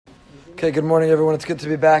Okay, good morning, everyone. It's good to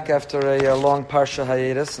be back after a long Parsha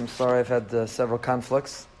hiatus. I'm sorry I've had several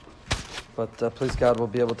conflicts, but please God, we'll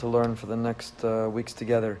be able to learn for the next weeks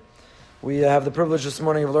together. We have the privilege this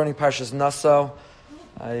morning of learning Parshas Naso.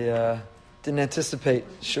 I didn't anticipate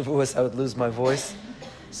Shavuos I would lose my voice,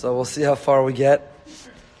 so we'll see how far we get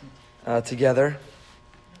together.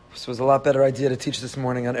 This was a lot better idea to teach this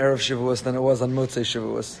morning on Erev Shavuos than it was on Motzei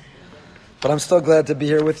Shavuos. But I'm still glad to be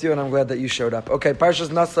here with you, and I'm glad that you showed up. Okay,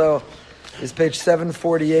 Parshas Naso is page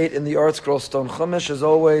 748 in the Art Scroll Stone Chumash. As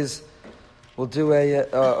always, we'll do a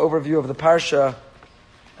overview of the Parsha,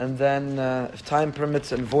 and then, if time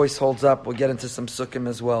permits and voice holds up, we'll get into some Sukkim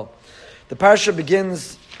as well. The Parsha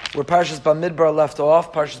begins where Parshas Bamidbar left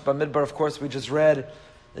off. Parshas Bamidbar, of course, we just read.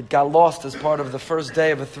 It got lost as part of the first day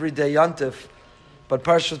of a 3-day Yontif. But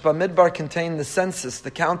Parshas Bamidbar contained the census, the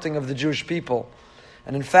counting of the Jewish people.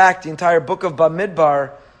 And in fact, the entire book of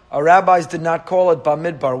Bamidbar, our rabbis did not call it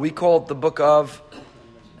Bamidbar. We call it the book of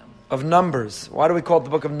Numbers. Why do we call it the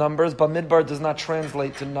book of Numbers? Bamidbar does not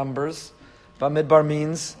translate to numbers. Bamidbar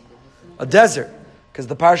means a desert. Because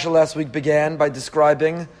the parsha last week began by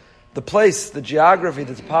describing the place, the geography,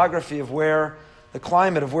 the topography of where, the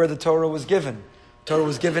climate of where the Torah was given. The Torah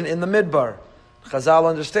was given in the Midbar. Chazal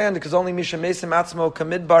understand because only Misha Mesim Atzmo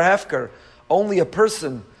Kamidbar Hefker, only a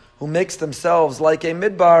person who makes themselves like a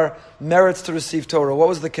midbar merits to receive Torah. What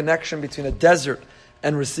was the connection between a desert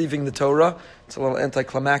and receiving the Torah? It's a little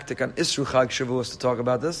anticlimactic on Isru Chag Shavuos to talk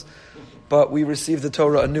about this, but we receive the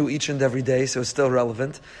Torah anew each and every day, so it's still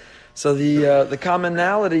relevant. So the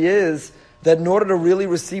commonality is that in order to really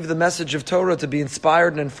receive the message of Torah, to be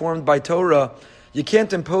inspired and informed by Torah, you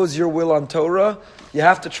can't impose your will on Torah. You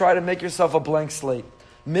have to try to make yourself a blank slate.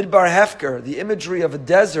 Midbar Hefker, the imagery of a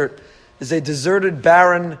desert, is a deserted,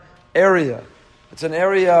 barren area. It's an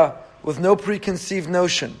area with no preconceived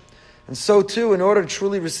notion. And so too, in order to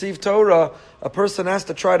truly receive Torah, a person has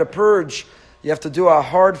to try to purge. You have to do a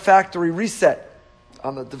hard factory reset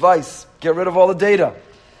on the device. Get rid of all the data.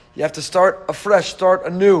 You have to start afresh, start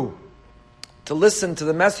anew, to listen to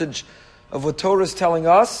the message of what Torah is telling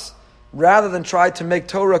us, rather than try to make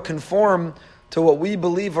Torah conform to what we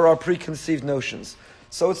believe are our preconceived notions.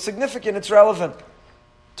 So it's significant, it's relevant.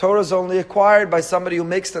 Torah is only acquired by somebody who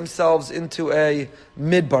makes themselves into a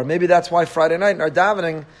midbar. Maybe that's why Friday night in our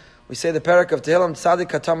davening, we say the parak of Tehillim, Tzadik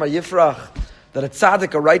HaTamar Yifrach, that a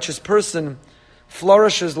tzaddik, a righteous person,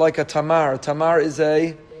 flourishes like a tamar. A tamar is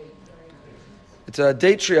it's a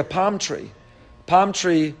date tree, a palm tree. Palm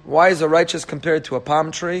tree, why is a righteous compared to a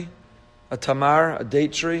palm tree? A tamar, a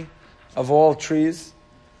date tree, of all trees.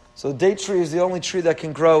 So the date tree is the only tree that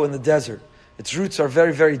can grow in the desert. Its roots are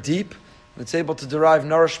very, very deep. And it's able to derive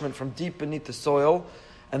nourishment from deep beneath the soil.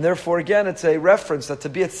 And therefore, again, it's a reference that to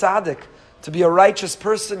be a tzaddik, to be a righteous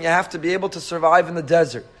person, you have to be able to survive in the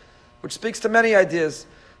desert. Which speaks to many ideas.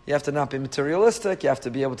 You have to not be materialistic, you have to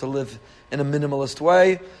be able to live in a minimalist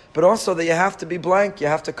way, but also that you have to be blank, you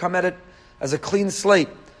have to come at it as a clean slate.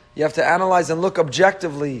 You have to analyze and look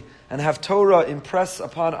objectively and have Torah impress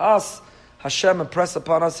upon us, Hashem impress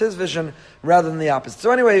upon us His vision, rather than the opposite.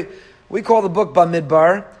 So anyway, we call the book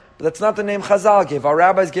Bamidbar. That's not the name Chazal gave. Our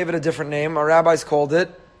rabbis gave it a different name. Our rabbis called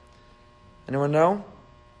it, anyone know?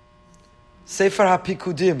 Sefer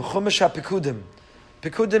HaPikudim, Chumash HaPikudim.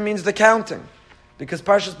 Pikudim means the counting. Because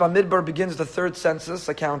Parshas Bamidbar begins the third census,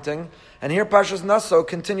 accounting. And here Parshas Naso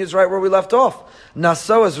continues right where we left off.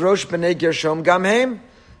 Naso is Rosh B'nai Gershom Gamheim,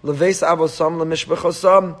 Leveis Avosam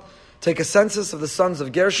Lemishbechosam. Take a census of the sons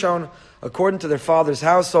of Gershon according to their father's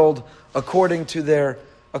household, according to their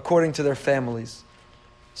families.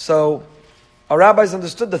 So, our rabbis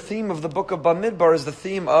understood the theme of the book of Bamidbar is the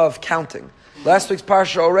theme of counting. Last week's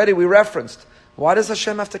parsha already we referenced. Why does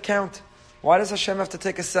Hashem have to count? Why does Hashem have to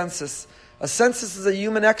take a census? A census is a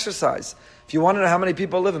human exercise. If you want to know how many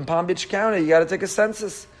people live in Palm Beach County, you got to take a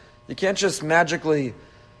census. You can't just magically,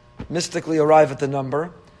 mystically arrive at the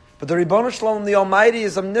number. But the Ribono Shel Olam, the Almighty,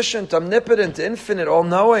 is omniscient, omnipotent, infinite,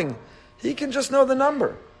 all-knowing. He can just know the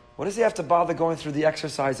number. What does He have to bother going through the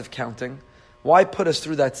exercise of counting? Why put us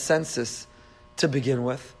through that census to begin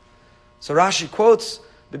with? So Rashi quotes,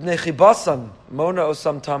 B'bnei Chibasan, Mona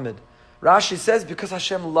Osam Tamid. Rashi says, because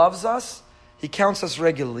Hashem loves us, He counts us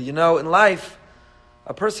regularly. You know, in life,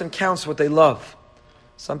 a person counts what they love.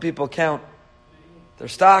 Some people count their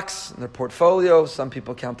stocks and their portfolio. Some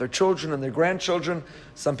people count their children and their grandchildren.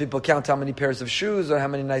 Some people count how many pairs of shoes or how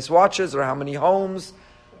many nice watches or how many homes.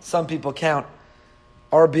 Some people count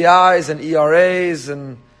RBIs and ERAs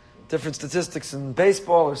and different statistics in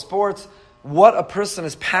baseball or sports. What a person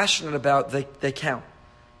is passionate about, they count.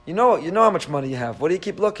 You know how much money you have. What do you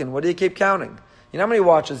keep looking? What do you keep counting? You know how many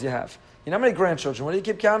watches you have? You know how many grandchildren? What do you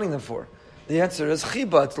keep counting them for? The answer is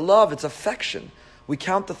chiba, it's love, it's affection. We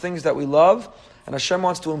count the things that we love, and Hashem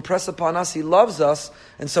wants to impress upon us, He loves us,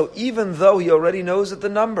 and so even though He already knows at the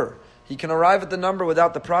number, He can arrive at the number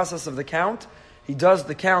without the process of the count, He does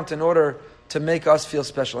the count in order to make us feel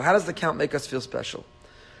special. How does the count make us feel special?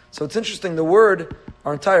 So it's interesting, the word,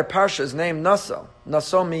 our entire parsha is named Naso.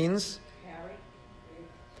 Naso means?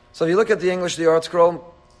 So if you look at the English, the Art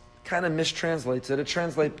Scroll kind of mistranslates it. It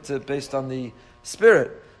translates it based on the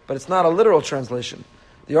spirit, but it's not a literal translation.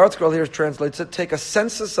 The Art Scroll here translates it, take a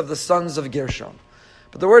census of the sons of Gershon.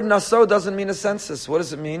 But the word Naso doesn't mean a census. What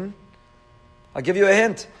does it mean? I'll give you a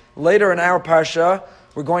hint. Later in our parsha,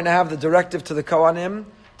 we're going to have the directive to the Kohanim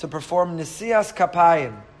to perform Nisias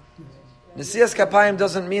Kapayim. Nisias Kapayim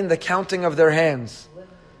doesn't mean the counting of their hands.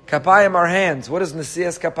 Kapayim are hands. What is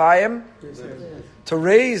Nisias Kapayim? To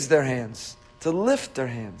raise their hands, to lift their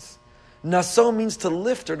hands. Naso means to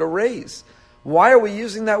lift or to raise. Why are we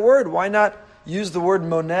using that word? Why not use the word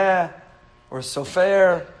moneh or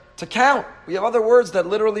sofer to count? We have other words that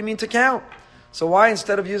literally mean to count. So why,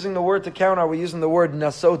 instead of using the word to count, are we using the word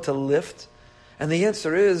naso to lift? And the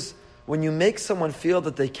answer is, when you make someone feel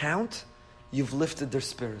that they count, you've lifted their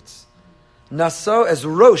spirits. Naso as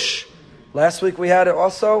Rosh. Last week we had it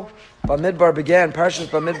also. Bamidbar began, Parshas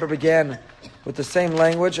Bamidbar began with the same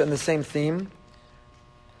language and the same theme.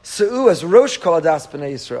 Se'u as Rosh Kol Adas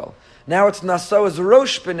B'nai Yisrael. Now it's Naso as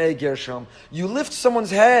Rosh B'nai Gershom. You lift someone's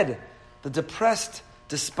head, the depressed,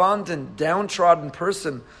 despondent, downtrodden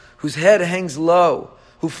person whose head hangs low,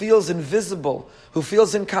 who feels invisible, who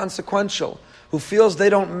feels inconsequential, who feels they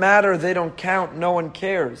don't matter, they don't count, no one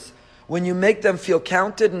cares. When you make them feel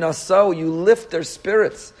counted, Naso, you lift their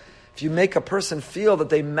spirits. If you make a person feel that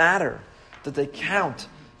they matter, that they count,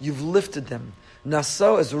 you've lifted them.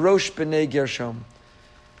 Naso is Rosh B'nai Gershom.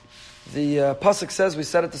 The pasuk says, we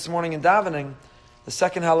said it this morning in davening, the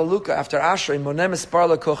second Hallelujah after Ashrei, Moneh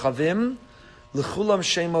Mispar LeKochavim, L'chulam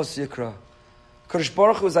Shemos Yikra. Kodesh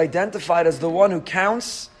Baruch Hu is identified as the one who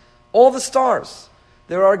counts all the stars.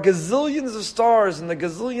 There are gazillions of stars in the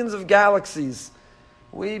gazillions of galaxies.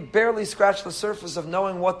 We barely scratch the surface of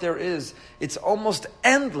knowing what there is. It's almost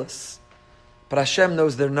endless. But Hashem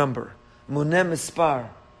knows their number. Moneh Mispar.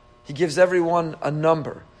 He gives everyone a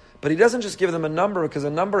number. But He doesn't just give them a number, because a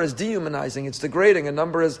number is dehumanizing, it's degrading. A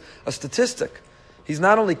number is a statistic. He's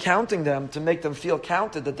not only counting them to make them feel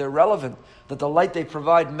counted, that they're relevant, that the light they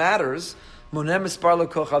provide matters. Moneh Mispar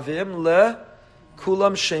LeKochavim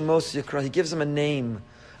LeKulam Shemos Yikra. He gives them a name.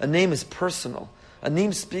 A name is personal. A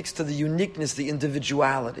name speaks to the uniqueness, the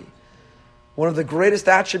individuality. One of the greatest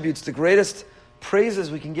attributes, the greatest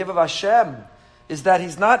praises we can give of Hashem is that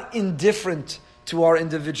He's not indifferent to our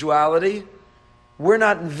individuality. We're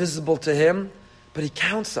not invisible to Him, but He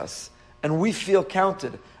counts us, and we feel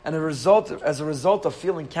counted. And as a result of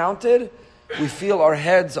feeling counted, we feel our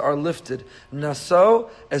heads are lifted.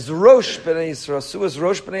 Naso as Rosh B'nai Yisrael. Su as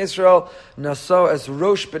Rosh B'nai Yisrael. Naso as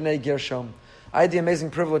Rosh B'nai Gershom. I had the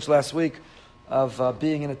amazing privilege last week of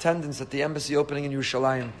being in attendance at the embassy opening in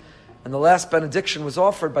Yerushalayim. And the last benediction was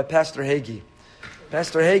offered by Pastor Hagee.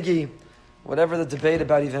 Pastor Hagee, whatever the debate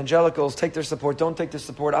about evangelicals, take their support, don't take their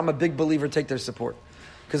support, I'm a big believer, take their support.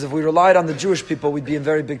 Because if we relied on the Jewish people, we'd be in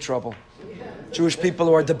very big trouble. Jewish people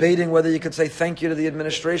who are debating whether you could say thank you to the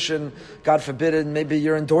administration, God forbid it, maybe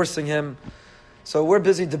you're endorsing him. So we're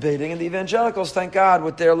busy debating, and the evangelicals, thank God,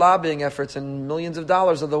 with their lobbying efforts and millions of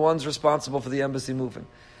dollars, are the ones responsible for the embassy moving.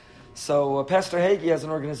 So Pastor Hagee has an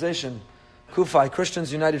organization, Kufai,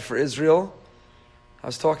 Christians United for Israel. I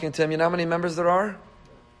was talking to him, you know how many members there are?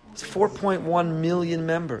 It's 4.1 million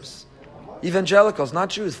members. Evangelicals, not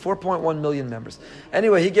Jews, 4.1 million members.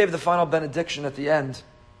 Anyway, he gave the final benediction at the end.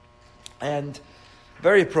 And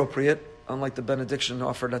very appropriate, unlike the benediction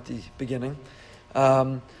offered at the beginning.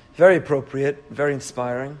 Very appropriate, very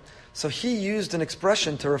inspiring. So he used an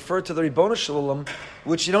expression to refer to the Ribono Shel Olam,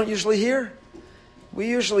 which you don't usually hear. We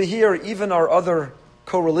usually hear even our other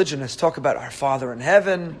co-religionists talk about our Father in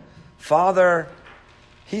heaven, Father.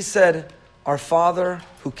 He said, our Father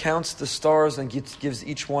who counts the stars and gives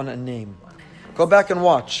each one a name. Go back and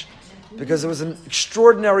watch, because it was an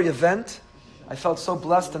extraordinary event. I felt so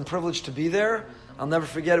blessed and privileged to be there. I'll never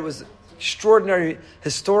forget, it was extraordinary,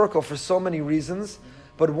 historical for so many reasons.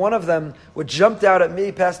 But one of them, what jumped out at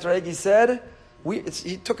me, Pastor Hagee said,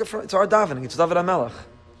 he took it from, it's our davening, it's David HaMelech.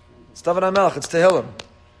 It's David HaMelech, it's Tehillim.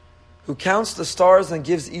 Who counts the stars and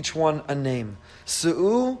gives each one a name.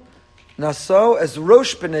 Su'u Naso as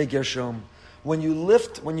Rosh B'nai Gershom. When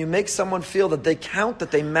you make someone feel that they count,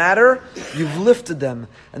 that they matter, you've lifted them.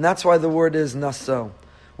 And that's why the word is Naso.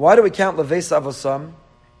 Why do we count Levei Savosam?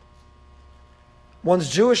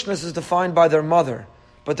 One's Jewishness is defined by their mother,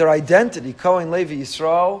 but their identity, Kohen, Levi,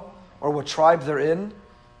 Yisrael, or what tribe they're in,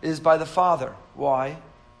 is by the father. Why?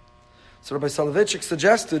 So Rabbi Soloveitchik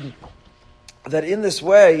suggested that in this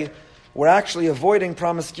way, we're actually avoiding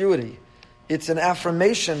promiscuity. It's an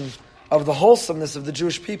affirmation of the wholesomeness of the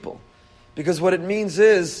Jewish people. Because what it means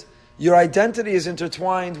is, your identity is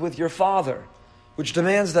intertwined with your father, which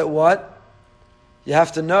demands that what? You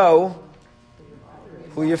have to know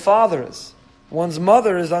who your father is. One's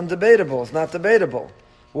mother is undebatable. It's not debatable.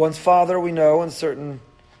 One's father, we know, in certain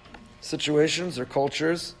situations or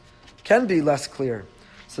cultures, can be less clear.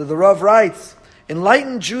 So the Rav writes,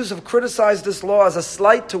 enlightened Jews have criticized this law as a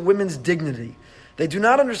slight to women's dignity. They do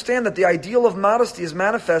not understand that the ideal of modesty is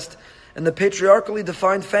manifest in the patriarchally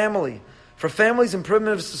defined family. For families in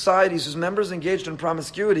primitive societies whose members engaged in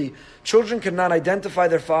promiscuity, children could not identify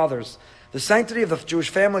their fathers. The sanctity of the Jewish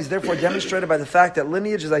family is therefore demonstrated by the fact that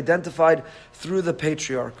lineage is identified through the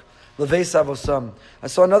patriarch. Levei Savosam. I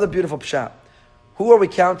saw another beautiful pshat. Who are we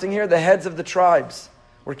counting here? The heads of the tribes.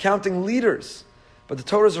 We're counting leaders. But the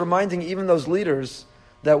Torah is reminding even those leaders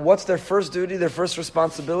that what's their first duty, their first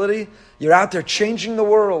responsibility? You're out there changing the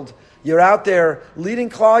world. You're out there leading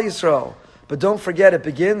Klal Yisrael. But don't forget, it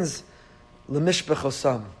begins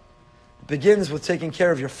lemishbechosam. It begins with taking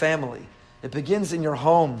care of your family. It begins in your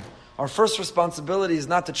home. Our first responsibility is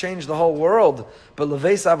not to change the whole world, but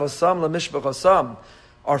leveis avosam lemishbechosam.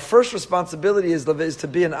 Our first responsibility is to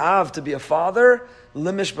be an av, to be a father,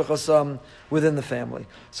 lemishbechosam, within the family.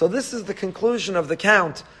 So this is the conclusion of the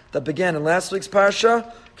count that began in last week's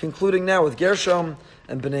parsha, concluding now with Gershom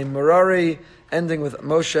and Bnei Merari, ending with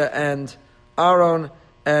Moshe and Aaron,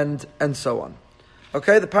 and so on.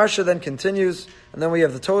 Okay, the parsha then continues, and then we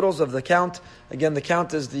have the totals of the count. Again, the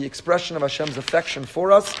count is the expression of Hashem's affection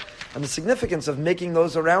for us, and the significance of making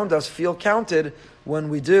those around us feel counted. When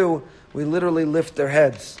we do, we literally lift their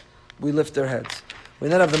heads. We lift their heads. We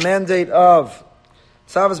then have the mandate of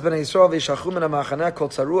Tzavas b'nei Yisrael v'yishachum min ha'machaneh kol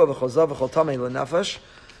tzarua v'chol zav v'chol tamei l'nefesh.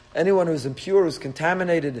 Anyone who's impure, who's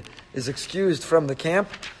contaminated, is excused from the camp.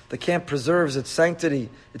 The camp preserves its sanctity,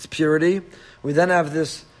 its purity. We then have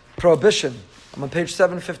this prohibition. I'm on page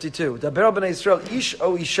 752. Daber b'nei Yisrael ish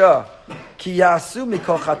o isha ki yasu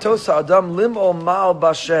mikol chatos ha'adam lim'o ma'al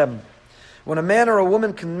b'Hashem. When a man or a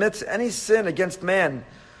woman commits any sin against man,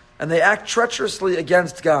 and they act treacherously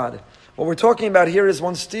against God, what we're talking about here is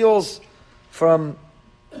one steals from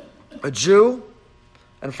a Jew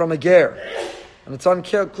and from a ger, and it's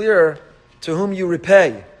unclear to whom you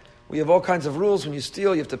repay. We have all kinds of rules. When you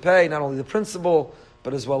steal, you have to pay not only the principal,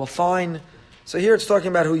 but as well a fine. So here it's talking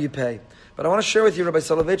about who you pay. But I want to share with you Rabbi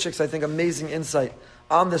Soloveitchik's, I think, amazing insight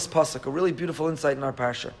on this pasuk, a really beautiful insight in our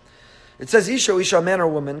parsha. It says, Isha, man or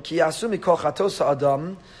woman, ki yasu mikol chatos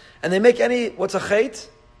ha'adam, and they make any, what's a chait?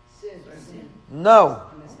 Sin. No.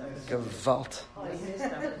 Gewalt.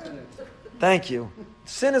 Thank you.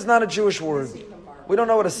 Sin is not a Jewish word. We don't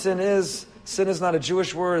know what a sin is. Sin is not a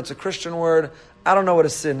Jewish word. It's a Christian word. I don't know what a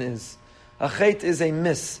sin is. A chait is a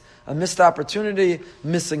missed opportunity,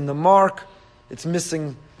 missing the mark. It's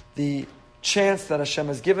missing the chance that Hashem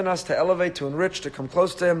has given us to elevate, to enrich, to come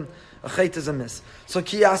close to Him. A chait is a miss. So,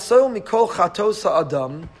 ki yaso mikol chatos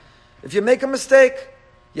ha'adam, if you make a mistake,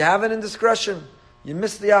 you have an indiscretion, you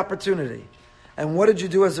miss the opportunity. And what did you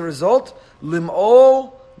do as a result?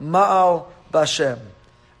 Lim'ol ma'al b'Hashem.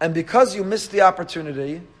 And because you missed the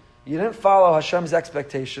opportunity, you didn't follow Hashem's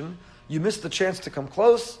expectation, you missed the chance to come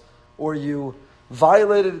close, or you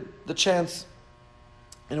violated the chance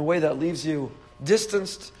in a way that leaves you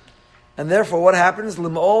distanced. And therefore, what happens?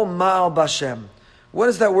 Lim'ol ma'al b'Hashem. What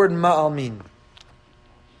does that word ma'al mean?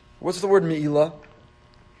 What's the word me'ilah?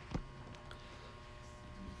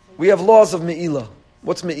 We have laws of me'ilah.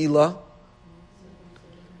 What's me'ilah?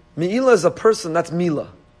 Me'ilah is a person, that's milah.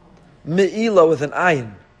 Me'ilah with an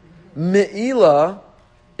ayin. Me'ilah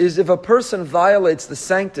is if a person violates the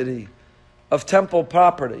sanctity of temple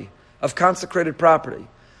property, of consecrated property.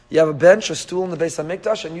 You have a bench, a stool in the Beis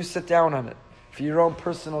HaMikdash, and you sit down on it for your own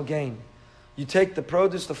personal gain. You take the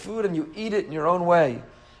produce, the food, and you eat it in your own way.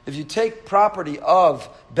 If you take property of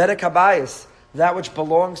Bedek HaBayis, that which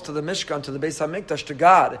belongs to the Mishkan, to the Beis HaMikdash, to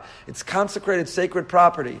God, it's consecrated, sacred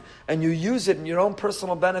property, and you use it in your own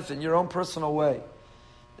personal benefit, in your own personal way.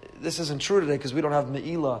 This isn't true today because we don't have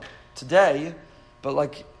Me'ilah today, but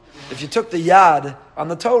like if you took the Yad on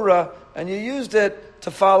the Torah and you used it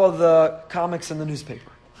to follow the comics in the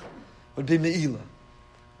newspaper, it would be Me'ilah.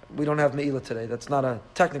 We don't have Me'ilah today. That's not a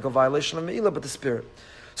technical violation of Me'ilah, but the spirit.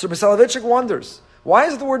 So Rabbi Soloveitchik wonders, why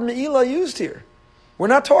is the word Me'ilah used here? We're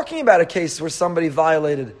not talking about a case where somebody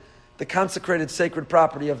violated the consecrated sacred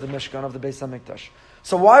property of the Mishkan, of the Beis HaMikdash.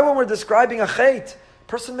 So why, when we're describing a chait,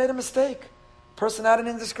 person made a mistake, person had an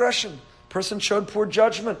indiscretion, person showed poor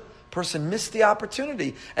judgment, person missed the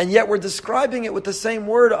opportunity, and yet we're describing it with the same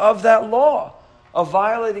word of that law, of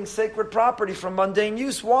violating sacred property from mundane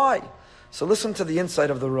use? Why? So listen to the insight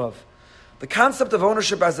of the Rav. The concept of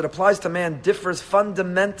ownership as it applies to man differs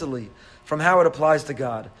fundamentally from how it applies to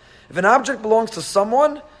God. If an object belongs to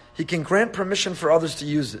someone, he can grant permission for others to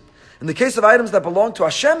use it. In the case of items that belong to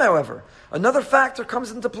Hashem, however, another factor comes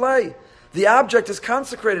into play. The object is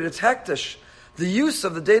consecrated, it's hektish. The use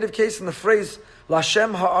of the dative case in the phrase,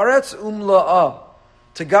 Lashem ha'aretz umla'ah.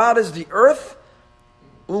 To God is the earth,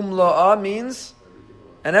 umla'ah means,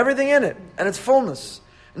 and everything in it, and its fullness.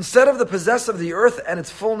 Instead of the possess of the earth and its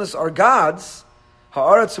fullness are God's,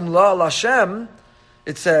 ha'aretz umla'ah Lashem,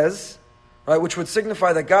 it says, right, which would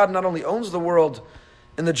signify that God not only owns the world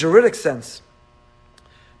in the juridic sense,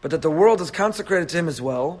 but that the world is consecrated to Him as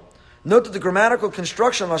well. Note that the grammatical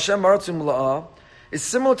construction Lashem ha'aretz umla'ah is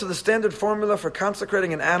similar to the standard formula for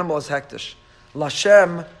consecrating an animal as hektish.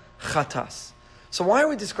 Lashem chatas. So why are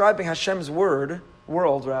we describing Hashem's world and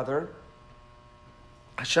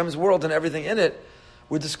everything in it?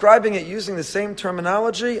 We're describing it using the same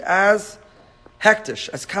terminology as hektish,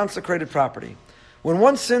 as consecrated property. When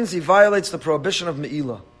one sins, he violates the prohibition of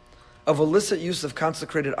me'ilah, of illicit use of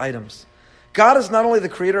consecrated items. God is not only the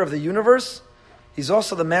creator of the universe, He's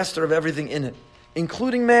also the master of everything in it,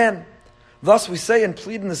 including man. Thus we say and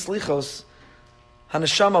plead in the Slichos,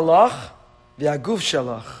 Haneshama lach v'aguf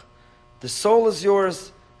shelach. The soul is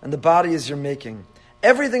yours and the body is your making.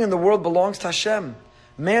 Everything in the world belongs to Hashem.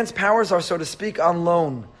 Man's powers are, so to speak, on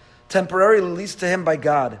loan, temporarily leased to him by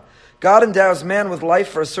God. God endows man with life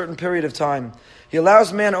for a certain period of time. He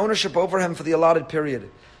allows man ownership over him for the allotted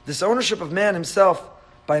period. This ownership of man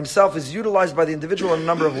by himself is utilized by the individual in a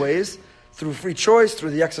number of ways, through free choice,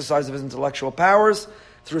 through the exercise of his intellectual powers,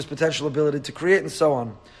 through his potential ability to create, and so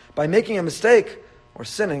on. By making a mistake, or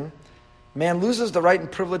sinning, man loses the right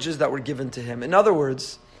and privileges that were given to him. In other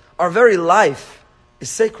words, our very life is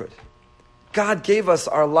sacred. God gave us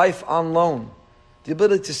our life on loan. The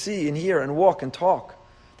ability to see and hear and walk and talk.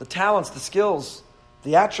 The talents, the skills,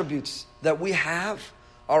 the attributes that we have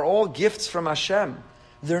are all gifts from Hashem.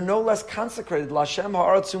 They're no less consecrated. Lashem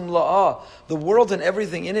ha'aretz umla'ah. The world and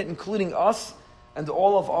everything in it, including us and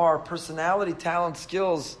all of our personality, talent,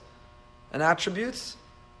 skills, and attributes,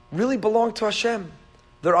 really belong to Hashem.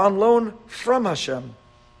 They're on loan from Hashem.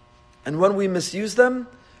 And when we misuse them,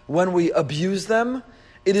 when we abuse them,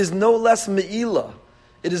 it is no less me'ilah.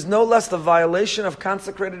 It is no less the violation of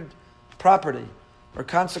consecrated property or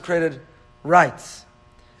consecrated rights.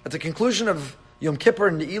 At the conclusion of Yom Kippur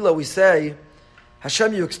and Ne'ilah, we say,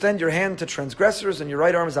 Hashem, you extend your hand to transgressors and your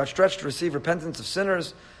right arm is outstretched to receive repentance of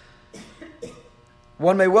sinners.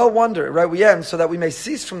 One may well wonder, right, we end, so that we may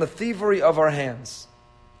cease from the thievery of our hands.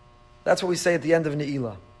 That's what we say at the end of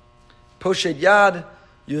Ne'ilah. Poshet Yad,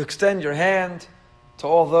 you extend your hand to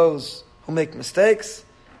all those who make mistakes,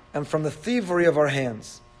 and from the thievery of our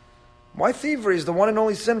hands. Why thievery is the one and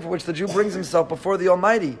only sin for which the Jew brings himself before the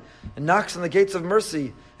Almighty and knocks on the gates of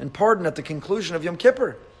mercy and pardon at the conclusion of Yom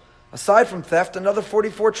Kippur. Aside from theft, another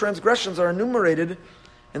 44 transgressions are enumerated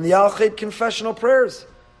in the Al-Chet confessional prayers.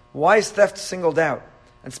 Why is theft singled out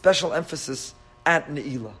and special emphasis at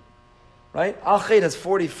Ne'ilah? Right? Al-Chet has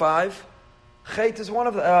 45. Chet is one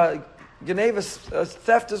of them. Geneva,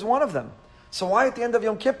 theft is one of them. So why at the end of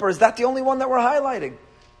Yom Kippur is that the only one that we're highlighting?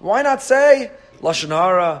 Why not say Lashon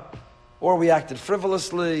Hara, or we acted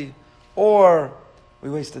frivolously, or we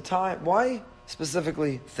wasted time? Why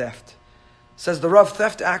specifically theft? Says the Rav,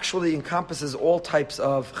 theft actually encompasses all types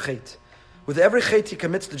of chet. With every chet he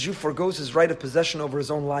commits, the Jew forgoes his right of possession over his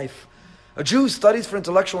own life. A Jew who studies for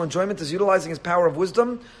intellectual enjoyment is utilizing his power of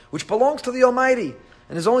wisdom, which belongs to the Almighty,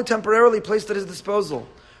 and is only temporarily placed at his disposal.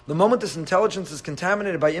 The moment this intelligence is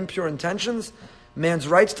contaminated by impure intentions, man's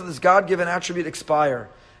rights to this God-given attribute expire,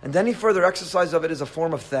 and any further exercise of it is a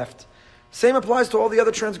form of theft. Same applies to all the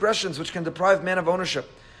other transgressions which can deprive man of ownership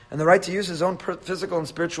and the right to use his own physical and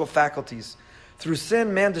spiritual faculties. Through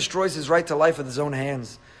sin, man destroys his right to life with his own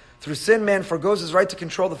hands. Through sin, man forgoes his right to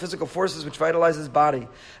control the physical forces which vitalize his body.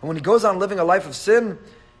 And when he goes on living a life of sin,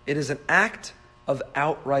 it is an act of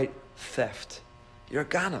outright theft. You're a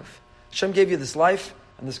ganav. Hashem gave you this life,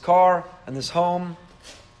 and this car, and this home,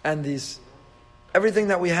 and everything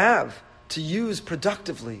that we have to use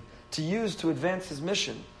productively, to use to advance His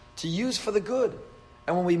mission, to use for the good.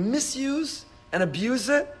 And when we misuse and abuse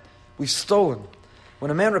it, we've stolen. When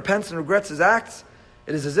a man repents and regrets his acts,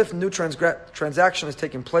 it is as if a new transaction has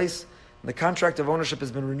taken place, and the contract of ownership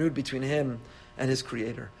has been renewed between him and his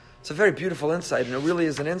Creator. It's a very beautiful insight, and it really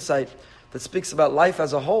is an insight that speaks about life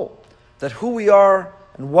as a whole. That who we are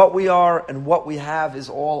and what we have is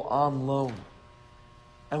all on loan.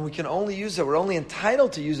 And we can only use it, we're only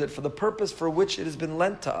entitled to use it for the purpose for which it has been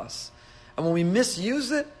lent to us. And when we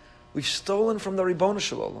misuse it, we've stolen from the Ribono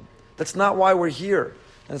Shel Olam. That's not why we're here.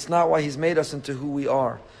 And it's not why He's made us into who we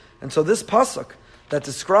are. And so this pasuk that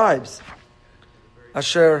describes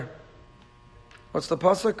Asher, what's the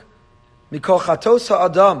pasuk? Mikol chatos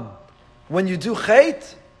ha'adam. When you do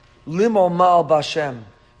chait, limol ma'al b'Hashem.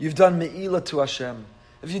 You've done me'ila to Hashem.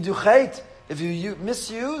 If you do chait, if you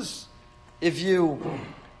misuse, if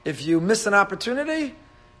you miss an opportunity,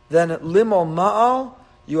 then limol ma'al,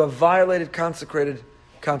 you have violated consecrated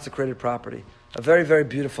property. A very, very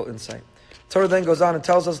beautiful insight. Torah then goes on and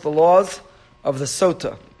tells us the laws of the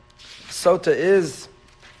sota. Sota is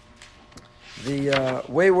the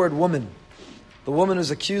wayward woman, the woman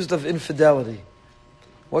who's accused of infidelity.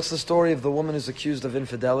 What's the story of the woman who's accused of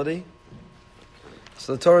infidelity?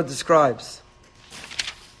 So the Torah describes,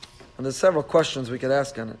 and there's several questions we could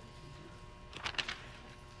ask on it,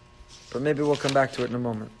 but maybe we'll come back to it in a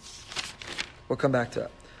moment. We'll come back to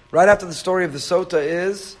it. Right after the story of the sota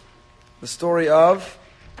is the story of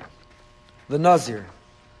the Nazir.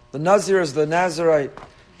 The Nazir is the Nazirite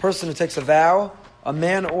person who takes a vow. A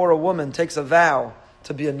man or a woman takes a vow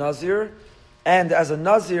to be a Nazir. And as a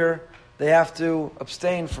Nazir, they have to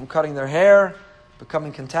abstain from cutting their hair,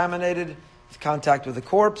 becoming contaminated with contact with the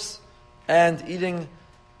corpse, and eating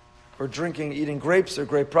grapes or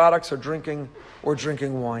grape products, or drinking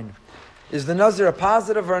wine. Is the Nazir a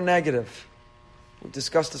positive or a negative? We've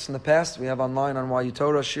discussed this in the past. We have online on YU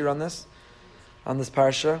Torah shir on this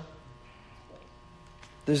parsha.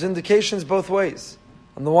 There's indications both ways.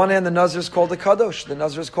 On the one hand, the Nazir is called a kadosh. The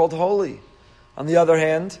Nazir is called holy. On the other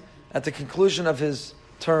hand, at the conclusion of his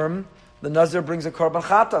term, the Nazir brings a korban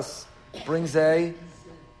chatas, brings a,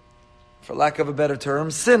 for lack of a better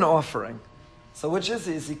term, sin offering. So which is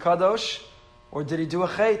he? Is he kadosh, or did he do a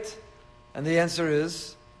chait? And the answer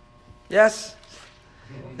is yes.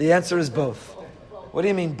 The answer is both. What do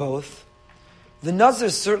you mean both? The Nazir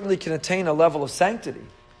certainly can attain a level of sanctity.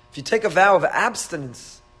 If you take a vow of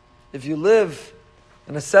abstinence, if you live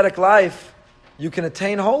an ascetic life, you can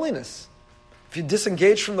attain holiness. If you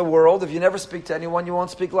disengage from the world, if you never speak to anyone, you won't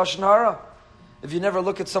speak Lashon Hara. If you never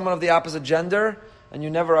look at someone of the opposite gender, and you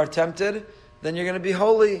never are tempted, then you're going to be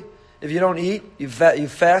holy. If you don't eat, you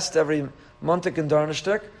fast every montik and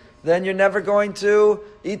darnishtik, then you're never going to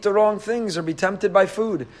eat the wrong things or be tempted by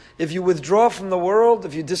food. If you withdraw from the world,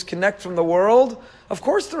 if you disconnect from the world, of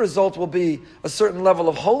course the result will be a certain level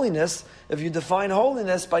of holiness if you define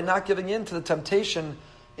holiness by not giving in to the temptation,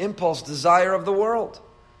 impulse, desire of the world.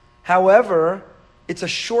 However, it's a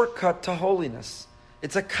shortcut to holiness.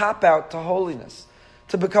 It's a cop-out to holiness.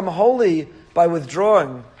 To become holy by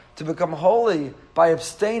withdrawing, to become holy by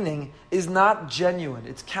abstaining is not genuine.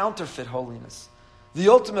 It's counterfeit holiness. The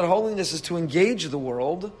ultimate holiness is to engage the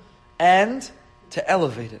world and to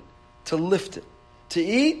elevate it, to lift it. To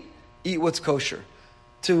eat what's kosher.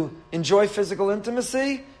 To enjoy physical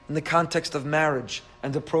intimacy in the context of marriage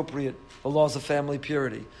and appropriate the laws of family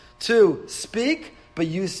purity. To speak, but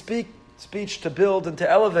use speech to build and to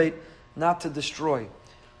elevate, not to destroy.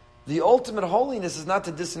 The ultimate holiness is not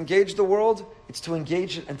to disengage the world, it's to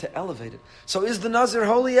engage it and to elevate it. So is the Nazir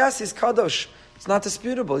holy? Yes, he's kadosh. It's not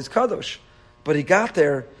disputable, he's kadosh. But he got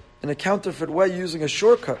there in a counterfeit way using a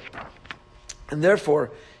shortcut. And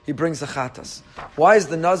therefore, he brings the chatas. Why is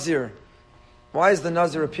the Nazir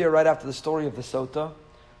appear right after the story of the sota?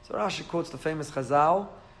 So Rashi quotes the famous Chazal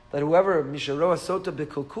that whoever misharoa sota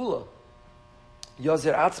bikulkula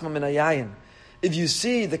yozer atzma min hayayin. If you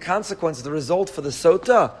see the consequence, the result for the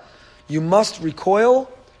sota, you must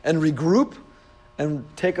recoil and regroup and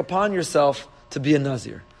take upon yourself to be a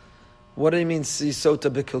Nazir. What do you mean, see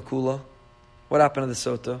sota bikulkula? What happened to the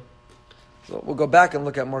sota? So we'll go back and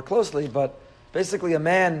look at more closely, but basically a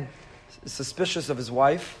man is suspicious of his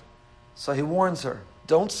wife, so he warns her,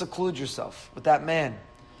 don't seclude yourself with that man.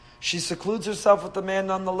 She secludes herself with the man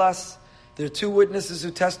nonetheless. There are two witnesses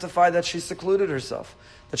who testify that she secluded herself,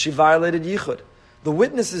 that she violated yichud. The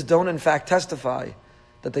witnesses don't in fact testify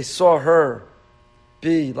that they saw her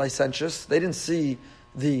be licentious. They didn't see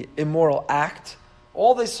the immoral act.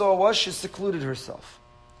 All they saw was she secluded herself.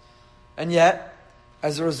 And yet,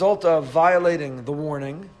 as a result of violating the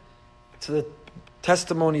warning to the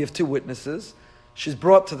testimony of two witnesses, she's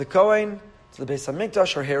brought to the Kohen, to the Beis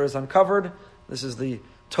HaMikdash, her hair is uncovered. This is the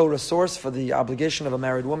Torah source for the obligation of a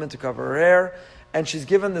married woman to cover her hair. And she's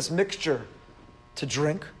given this mixture to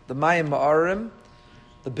drink, the Mayim Ma'arim,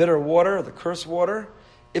 the bitter water, the curse water.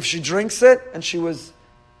 If she drinks it, and she was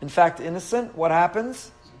in fact innocent, what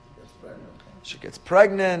happens? She gets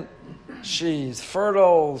pregnant. She's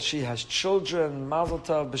fertile. She has children. Mazel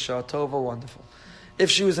tov, b'shah tova, wonderful. If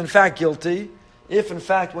she was in fact guilty, if in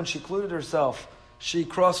fact when she included herself, she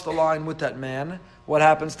crossed the line with that man, what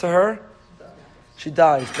happens to her? She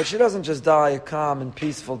dies. But she doesn't just die a calm and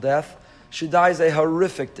peaceful death. She dies a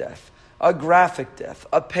horrific death, a graphic death,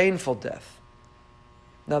 a painful death.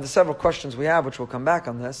 Now, there's several questions we have, which we'll come back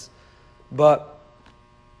on this. But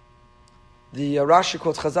the Rashi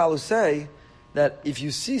quotes Chazal who say that if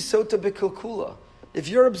you see Sota B'Kilkula, if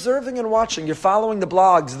you're observing and watching, you're following the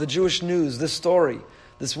blogs, the Jewish news, this story,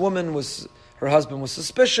 this woman her husband was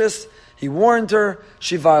suspicious, he warned her,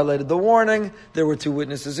 she violated the warning, there were 2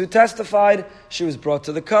 witnesses who testified, she was brought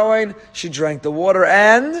to the Kohen, she drank the water,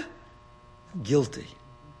 and guilty.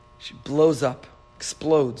 She blows up,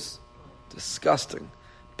 explodes, disgusting,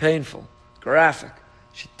 painful, graphic,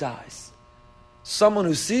 she dies. Someone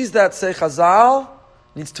who sees that, say Chazal,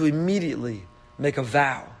 needs to immediately make a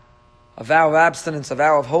vow of abstinence, a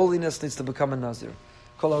vow of holiness, needs to become a Nazir.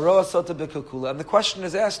 And the question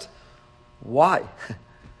is asked, why?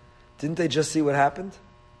 Didn't they just see what happened?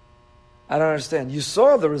 I don't understand. You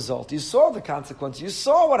saw the result. You saw the consequence. You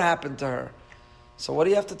saw what happened to her. So what do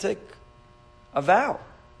you have to take a vow?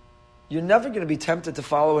 You're never going to be tempted to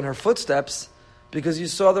follow in her footsteps because you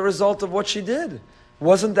saw the result of what she did.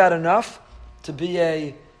 Wasn't that enough to be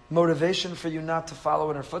a motivation for you not to follow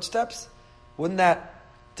in her footsteps? Wouldn't that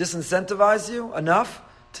disincentivize you enough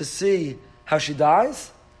to see how she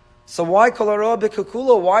dies? So why kol haroa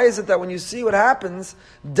b'kilkula? Why is it that when you see what happens,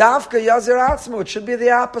 davka yazir atzmo? It should be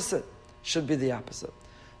the opposite. Should be the opposite.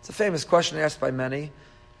 It's a famous question asked by many,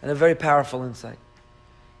 and a very powerful insight.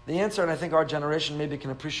 The answer, and I think our generation maybe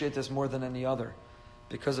can appreciate this more than any other,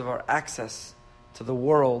 because of our access to the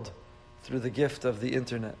world through the gift of the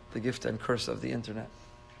internet, the gift and curse of the internet.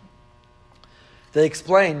 They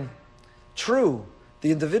explain, true,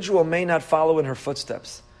 the individual may not follow in her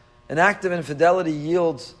footsteps. An act of infidelity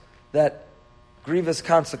yields that grievous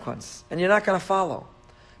consequence, and you're not going to follow.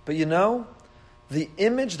 But you know, the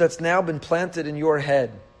image that's now been planted in your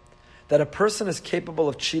head, that a person is capable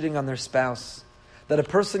of cheating on their spouse, that a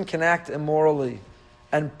person can act immorally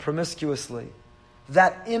and promiscuously,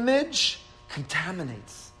 that image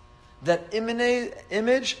contaminates. That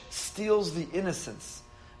image steals the innocence.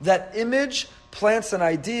 That image plants an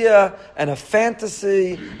idea and a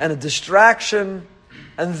fantasy and a distraction,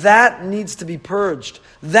 and that needs to be purged.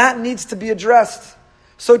 That needs to be addressed.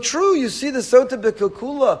 So true, you see the Sota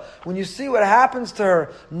B'Kilkula, when you see what happens to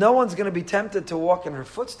her, no one's going to be tempted to walk in her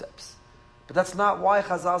footsteps. But that's not why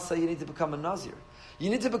Chazal say you need to become a Nazir. You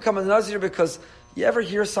need to become a Nazir because you ever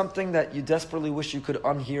hear something that you desperately wish you could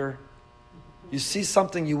unhear? You see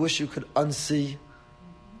something you wish you could unsee,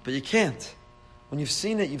 but you can't. When you've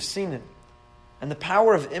seen it, you've seen it. And the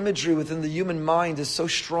power of imagery within the human mind is so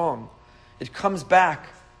strong. It comes back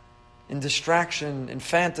in distraction, in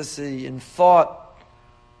fantasy, in thought,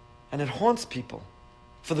 and it haunts people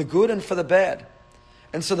for the good and for the bad.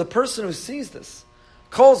 And so the person who sees this,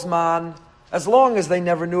 Kolzman, as long as they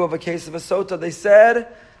never knew of a case of a sota, they said,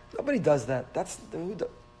 nobody does that.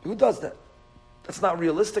 Who does that? That's not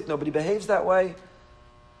realistic. Nobody behaves that way.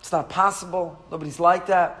 It's not possible. Nobody's like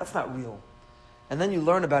that. That's not real. And then you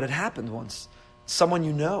learn about it happened once. Someone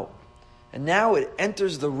you know. And now it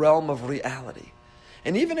enters the realm of reality.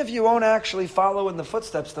 And even if you won't actually follow in the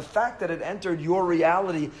footsteps, the fact that it entered your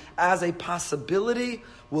reality as a possibility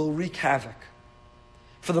will wreak havoc.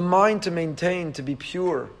 For the mind to maintain, to be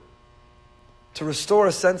pure, to restore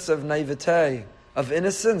a sense of naivete, of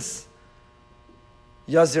innocence,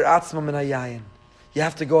 yazir atzma min hayayin. You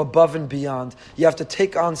have to go above and beyond. You have to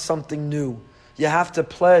take on something new. You have to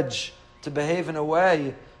pledge to behave in a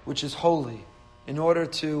way which is holy in order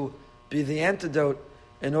to be the antidote,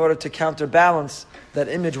 in order to counterbalance that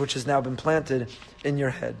image which has now been planted in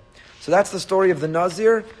your head. So that's the story of the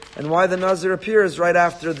Nazir and why the Nazir appears right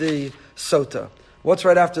after the Sota. What's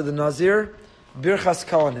right after the Nazir? Birchas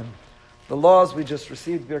Kohanim. The laws, we just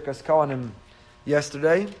received Birchas Kohanim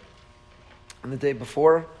yesterday and the day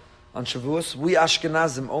before on Shavuos. We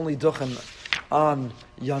Ashkenazim only duchen on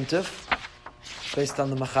Yontif, based on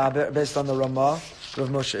the Machaber, based on the Ramah, Rav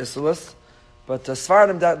Moshe Isserles. But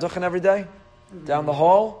Sfardim duchen every day. Down the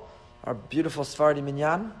hall, our beautiful Sfardi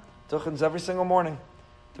Minyan, duchens every single morning.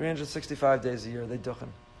 365 days a year, they duchen.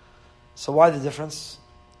 So why the difference?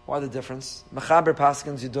 Why the difference? Mechaber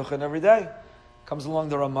Paskins, you duchen every day. Comes along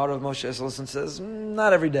the Ramah of Moshe Isserles and says,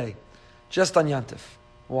 not every day, just on Yantif.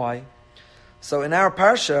 Why? So in our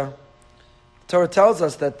Parsha, Torah tells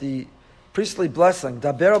us that the priestly blessing,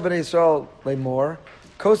 Daber b'nei Yisrael lemor,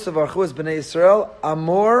 Kosav archuas b'nei Yisrael,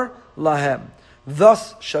 amor lahem.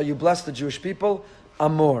 Thus shall you bless the Jewish people,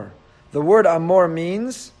 amor. The word amor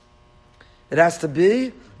means, it has to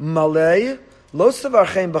be, malei, lo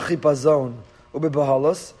sevarchem b'chipazon,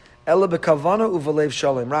 u'bebahalos, ela bekavana uvalev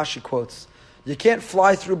shalem. Rashi quotes, you can't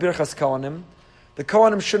fly through Birchas Kohanim. The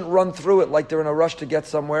Kohanim shouldn't run through it like they're in a rush to get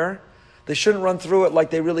somewhere. They shouldn't run through it like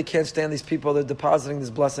they really can't stand these people they're depositing this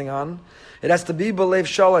blessing on. It has to be b'lev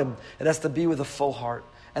shalem. It has to be with a full heart.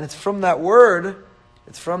 And it's from that word,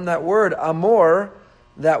 amor,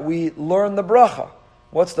 that we learn the bracha.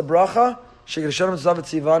 What's the bracha? Shekir Shalom Zavat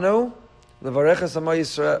Tzivanu, Levarechas Amo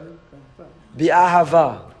Yisrael,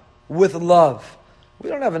 Bi'ahava, with love. We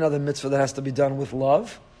don't have another mitzvah that has to be done with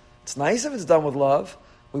love. It's nice if it's done with love.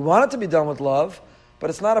 We want it to be done with love, but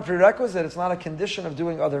it's not a prerequisite, it's not a condition of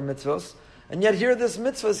doing other mitzvahs. And yet here this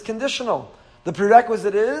mitzvah is conditional. The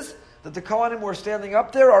prerequisite is that the Kohanim who are standing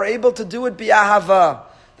up there are able to do it bi'ahava.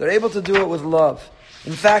 They're able to do it with love.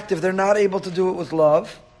 In fact, if they're not able to do it with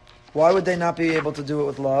love, why would they not be able to do it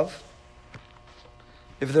with love?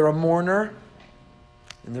 If they're a mourner,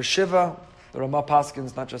 in their Shiva, the Ramah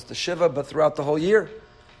Paskins, not just the Shiva, but throughout the whole year.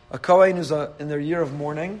 A Kohen who's in their year of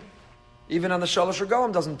mourning, even on the Shalosh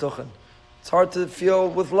Regalim doesn't tuchen. It's hard to feel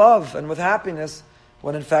with love and with happiness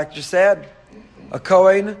when in fact you're sad. A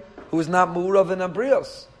Kohen who is not Mu'urav in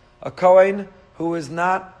Abrios. A Kohen who is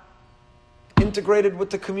not integrated with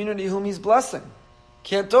the community whom he's blessing.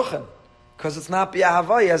 Can't tuchen. Because it's not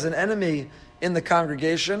bi'ahava. He has an enemy in the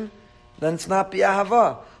congregation, then it's not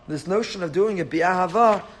bi'ahava. This notion of doing it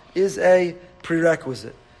bi'ahava is a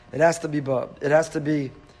prerequisite. It has to be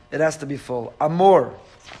full. Amor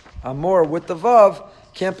with the vav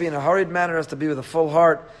can't be in a hurried manner. It has to be with a full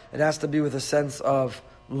heart. It has to be with a sense of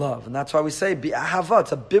love. And that's why we say bi'ahava.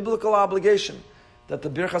 It's a biblical obligation that the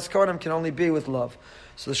Birchas Kohanim can only be with love.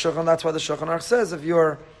 So that's why the Shulchan Aruch says if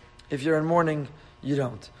you're in mourning, you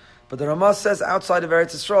don't. But the Ramah says outside of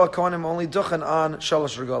Eretz Yisrael, Kohanim only duchen on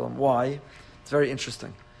Shalosh Regalim. Why? It's very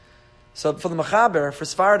interesting. So for the Mechaber, for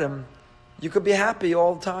Sfardim, you could be happy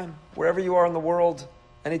all the time. Wherever you are in the world,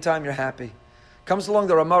 anytime you're happy. Comes along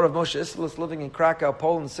the Ramah of Moshe Isserles living in Krakow,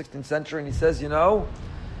 Poland in the 16th century, and he says,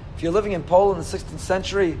 if you're living in Poland in the 16th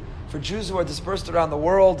century, for Jews who are dispersed around the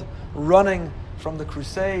world, running from the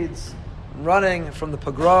Crusades, running from the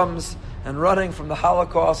pogroms, and running from the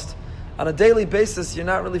Holocaust, on a daily basis, you're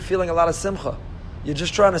not really feeling a lot of simcha. You're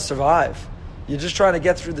just trying to survive. You're just trying to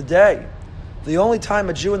get through the day. The only time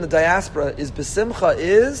a Jew in the diaspora is besimcha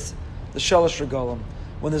is the Shalosh Regalim.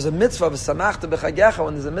 When there's a mitzvah of samachta b'chagecha,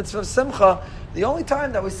 when there's a mitzvah of simcha, the only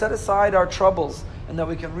time that we set aside our troubles and that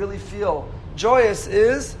we can really feel joyous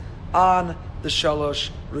is on the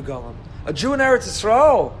Shalosh Regalim. A Jew in Eretz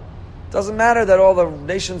Yisrael, doesn't matter that all the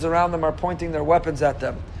nations around them are pointing their weapons at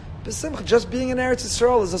them. B'simcha, just being in Eretz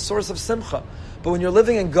Yisrael is a source of simcha. But when you're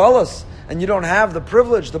living in Gullus and you don't have the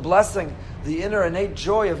privilege, the blessing, the inner innate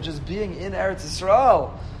joy of just being in Eretz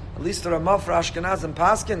Yisrael, at least the Ramah for Ashkenaz and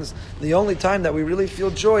Paskins, the only time that we really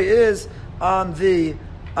feel joy is on the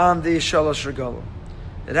Shalosh Regalim.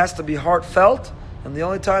 It has to be heartfelt, and the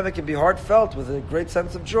only time it can be heartfelt with a great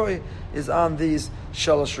sense of joy is on these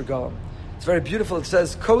Shalosh Regalim. It's very beautiful. It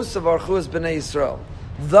says, Kos of Archuas B'nai Yisrael.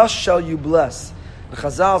 Thus shall you bless. The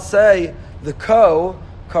Chazal say the ko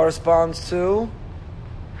corresponds to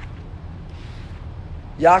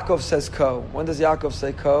Yaakov says ko. When does Yaakov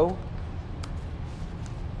say ko?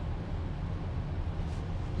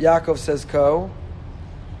 Yaakov says ko.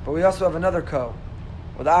 But we also have another ko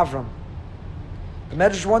with Avram. The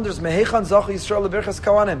Medrash wonders, Mehechan Zoch Yisrael Birchas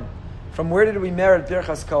Kohanim. From where did we merit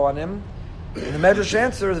Birchas Kohanim? And the Medrash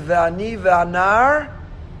answers, Ve'ani ve'anar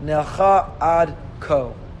nelcha ad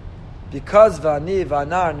ko. Because Vani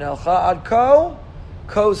Vanar Nelcha Ad Ko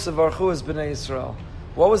Savarchu is B'nai Yisrael.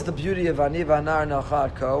 What was the beauty of Vani Vanar Nelcha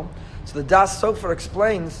Ad Ko? So the Das Sofer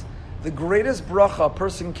explains the greatest bracha a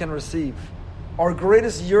person can receive, our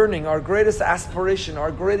greatest yearning, our greatest aspiration,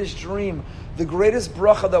 our greatest dream, the greatest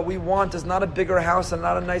bracha that we want is not a bigger house and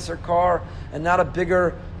not a nicer car and not a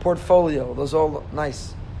bigger portfolio. Those are all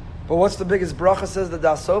nice. But what's the biggest bracha, says the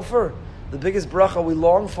Das Sofer? The biggest bracha we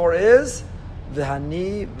long for is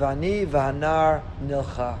V'hani v'hanar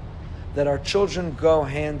nilcha, that our children go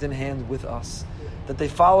hand in hand with us, that they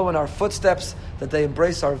follow in our footsteps, that they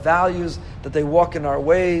embrace our values, that they walk in our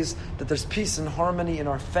ways, that there's peace and harmony in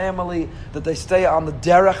our family, that they stay on the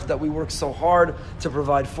derech that we work so hard to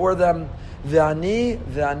provide for them. V'hani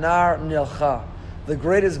v'hanar nilcha. The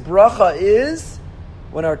greatest bracha is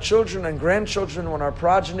when our children and grandchildren, when our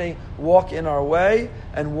progeny walk in our way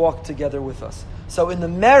and walk together with us. So in the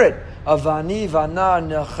merit of Vani Vana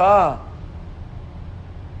Necha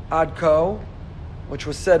Ad Ko, which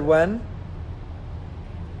was said when?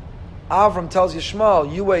 Avram tells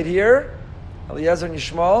Yishmael, you wait here, Eliezer and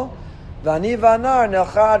Yishmael, Vani Vanar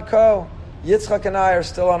Nelchad Ko. Yitzchak and I are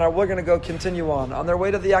still we're going to go continue on their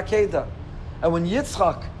way to the Akedah. And when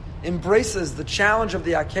Yitzchak embraces the challenge of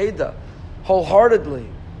the Akedah wholeheartedly,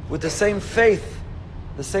 with the same faith,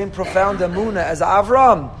 the same profound emunah as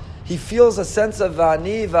Avram, he feels a sense of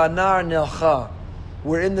Vani Vanar Nelcha.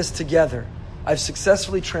 We're in this together. I've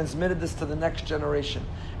successfully transmitted this to the next generation.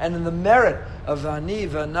 And in the merit of Vani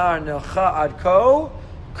Vanar Nelcha Adko,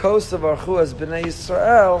 Kosavarchu as Bnei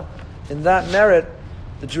Yisrael, in that merit,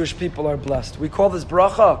 the Jewish people are blessed. We call this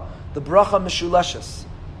bracha the bracha Meshuleshes,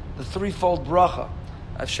 the threefold bracha.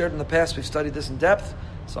 I've shared in the past, we've studied this in depth,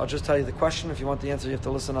 so I'll just tell you the question. If you want the answer, you have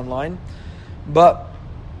to listen online. But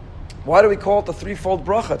why do we call it the threefold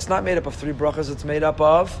bracha? It's not made up of three brachas, it's made up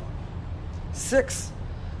of 6.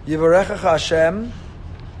 Yivarechecha Hashem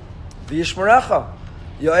v'yishmerecha.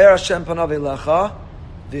 Yo'er Hashem panav elecha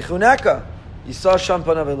v'chuneka. Yisa Hashem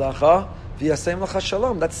panav elecha v'yasem lecha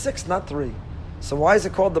shalom. That's 6, not 3. So why is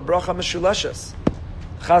it called the bracha Meshuleshes?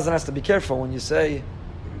 Chazan has to be careful when you say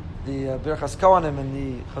the Birchas Kohanim and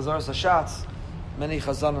the Chazaras Hashatz. Many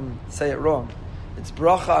Chazanim say it wrong. It's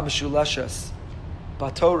bracha Meshuleshes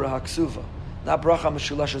Batorah Haksuva, not bracha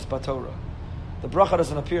Meshuleshes Batorah. The bracha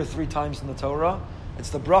doesn't appear 3 times in the Torah. It's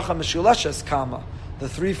the bracha Meshuleshes Kama, the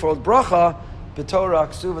threefold bracha Batorah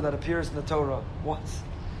Haksuva that appears in the Torah once.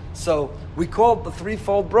 So we call it the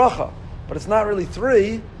threefold bracha, but it's not really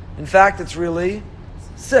 3. In fact, it's really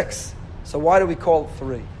 6. So why do we call it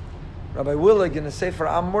 3? Rabbi Willig in the Sefer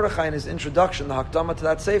Am Mordechai, in his introduction, the Hakdama to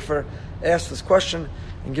that Sefer, asks this question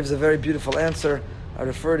and gives a very beautiful answer. I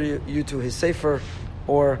refer to you to his Sefer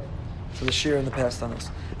or to the Shir in the past on this.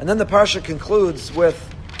 And then the Parsha concludes with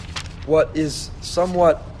what is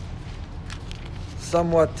somewhat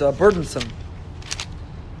burdensome.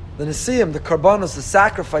 The Nesiim, the Karbanos, the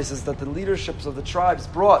sacrifices that the leaderships of the tribes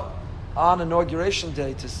brought on Inauguration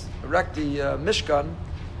Day to erect the Mishkan,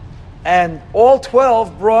 and all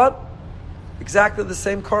 12 brought exactly the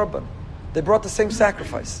same korban. They brought the same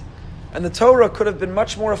sacrifice. And the Torah could have been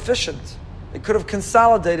much more efficient. It could have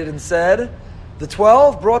consolidated and said, the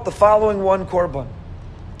 12 brought the following one korban.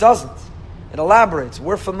 It doesn't. It elaborates.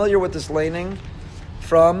 We're familiar with this laning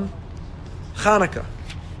from Hanukkah.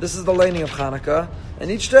 This is the laning of Hanukkah.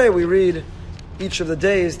 And each day we read each of the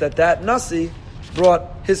days that Nasi brought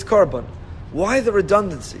his korban. Why the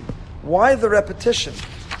redundancy? Why the repetition?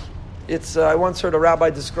 It's I once heard a rabbi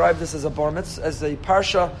describe this as a bar mitzvah, as a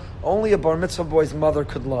parsha only a bar mitzvah boy's mother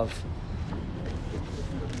could love.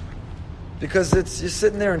 Because you're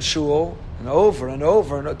sitting there in shul and over and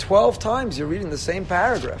over and 12 times you're reading the same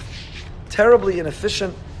paragraph. Terribly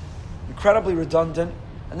inefficient, incredibly redundant,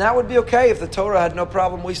 and that would be okay if the Torah had no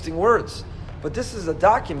problem wasting words. But this is a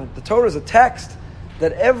document. The Torah is a text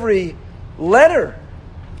that every letter,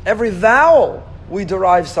 every vowel, we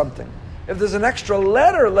derive something. If there's an extra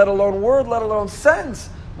letter, let alone word, let alone sentence,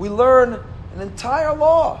 we learn an entire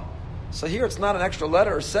law. So here it's not an extra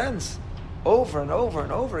letter or sentence. Over and over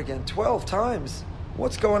and over again, 12 times.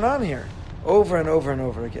 What's going on here? Over and over and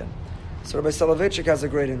over again. So Rabbi Soloveitchik has a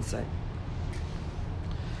great insight.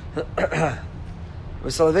 Rabbi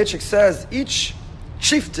Soloveitchik says, each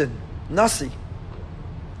chieftain, Nasi,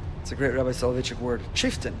 it's a great Rabbi Soloveitchik word,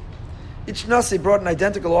 chieftain, each Nasi brought an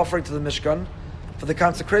identical offering to the Mishkan for the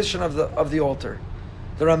consecration of the altar.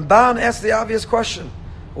 The Ramban asked the obvious question,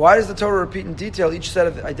 why does the Torah repeat in detail each set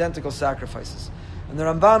of identical sacrifices? And the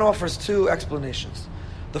Ramban offers 2 explanations.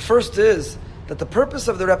 The first is that the purpose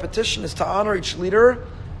of the repetition is to honor each leader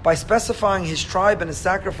by specifying his tribe and his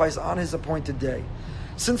sacrifice on his appointed day.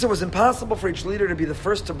 Since it was impossible for each leader to be the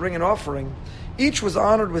first to bring an offering, each was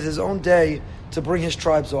honored with his own day to bring his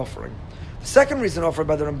tribe's offering. The second reason offered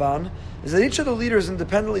by the Ramban is that each of the leaders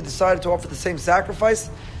independently decided to offer the same sacrifice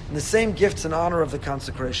and the same gifts in honor of the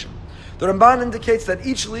consecration. The Ramban indicates that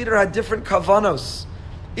each leader had different kavanos.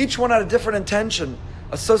 Each one had a different intention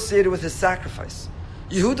associated with his sacrifice.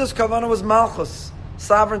 Yehuda's kavana was malchus,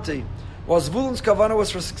 sovereignty, while Zvulun's kavana was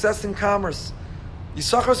for success in commerce.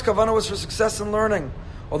 Yisachar's kavana was for success in learning.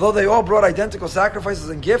 Although they all brought identical sacrifices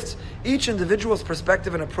and gifts, each individual's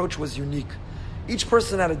perspective and approach was unique. Each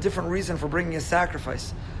person had a different reason for bringing his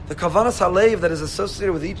sacrifice. The kavanas halev that is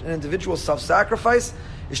associated with each individual's self-sacrifice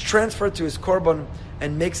is transferred to his korban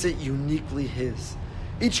and makes it uniquely his.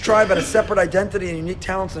 Each tribe had a separate identity and unique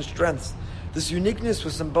talents and strengths. This uniqueness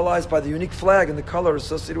was symbolized by the unique flag and the color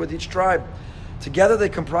associated with each tribe. Together they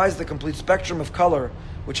comprised the complete spectrum of color,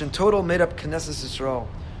 which in total made up Knesset Yisrael.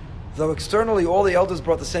 Though externally all the elders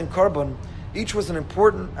brought the same korban, each was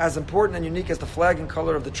as important and unique as the flag and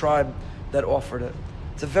color of the tribe that offered it.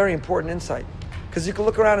 It's a very important insight. Because you can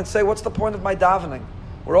look around and say, what's the point of my davening?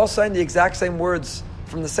 We're all saying the exact same words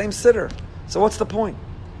from the same siddur. So what's the point?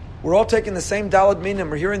 We're all taking the same dalad minim.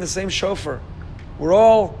 We're hearing the same shofar. We're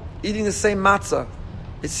all eating the same matzah.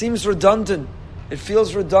 It seems redundant. It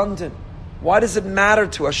feels redundant. Why does it matter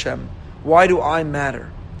to Hashem? Why do I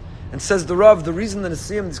matter? And says the Rav, the reason that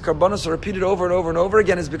these karbanos are repeated over and over and over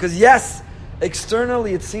again is because, yes,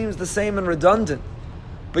 externally it seems the same and redundant,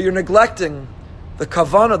 but you're neglecting the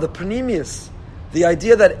kavanah, the panemius, the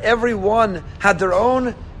idea that everyone had their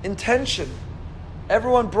own intention.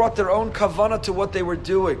 Everyone brought their own kavanah to what they were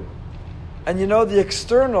doing. And the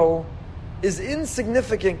external is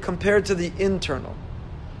insignificant compared to the internal.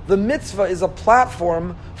 The mitzvah is a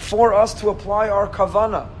platform for us to apply our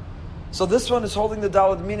kavanah. So this one is holding the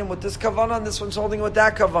dalad minim with this kavanah, and this one's holding it with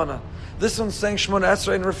that kavanah. This one's saying Shemona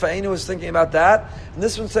Esrei and Rifa'enu was thinking about that, and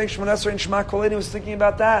this one's saying Shemona Esrei and Shema Kolenu was thinking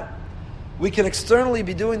about that. We can externally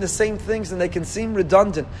be doing the same things, and they can seem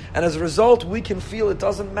redundant, and as a result, we can feel it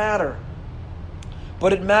doesn't matter.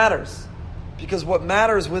 But it matters, because what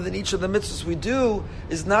matters within each of the mitzvahs we do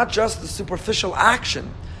is not just the superficial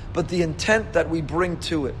action, but the intent that we bring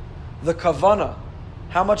to it, the kavanah,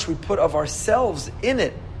 how much we put of ourselves in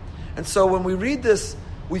it. And so when we read this,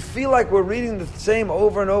 we feel like we're reading the same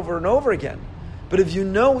over and over and over again. But if you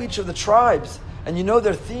know each of the tribes, and you know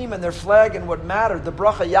their theme and their flag and what mattered, the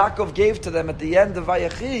bracha Yaakov gave to them at the end of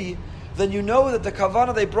Vayechi, then you know that the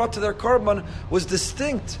kavanah they brought to their korban was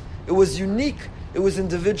distinct, it was unique, it was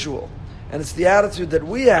individual. And it's the attitude that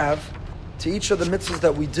we have to each of the mitzvahs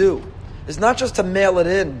that we do. It's not just to mail it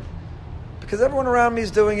in, because everyone around me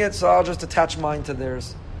is doing it, so I'll just attach mine to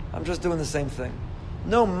theirs. I'm just doing the same thing.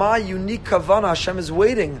 No, my unique kavanah, Hashem is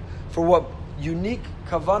waiting for what unique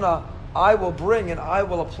kavanah I will bring and I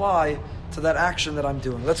will apply to that action that I'm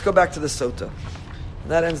doing. Let's go back to the sota.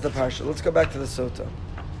 And that ends the parsha. Let's go back to the sota.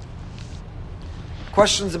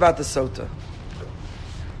 Questions about the sota?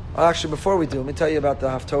 Well, actually, before we do, let me tell you about the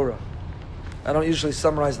Haftorah. I don't usually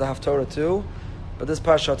summarize the Haftorah too, but this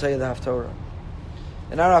parsha I'll tell you the Haftorah.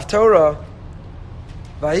 In our Haftorah,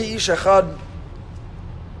 Vahi ish echad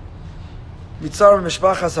Mitzar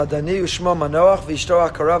mishpachas hadani ushmo Manoach v'ishto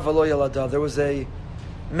akarav v'lo yalada. There was a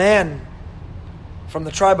man from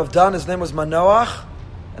the tribe of Dan. His name was Manoach,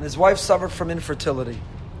 and his wife suffered from infertility.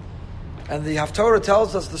 And the Haftorah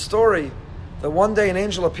tells us the story that one day an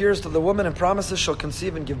angel appears to the woman and promises she'll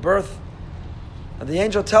conceive and give birth. And the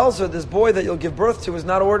angel tells her, this boy that you'll give birth to is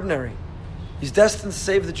not ordinary. He's destined to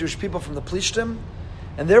save the Jewish people from the Plishtim,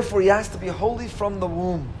 and therefore he has to be holy from the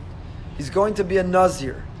womb. He's going to be a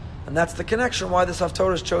Nazir. And that's the connection why this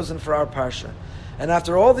Haftorah is chosen for our Parsha. And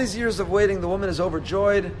after all these years of waiting, the woman is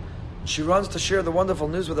overjoyed. She runs to share the wonderful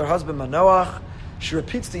news with her husband Manoach. She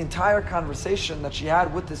repeats the entire conversation that she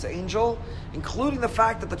had with this angel, including the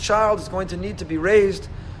fact that the child is going to need to be raised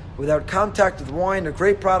without contact with wine or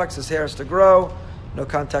grape products. His hair has to grow, no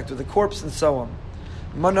contact with the corpse, and so on.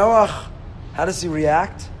 Manoach, how does he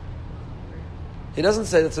react? He doesn't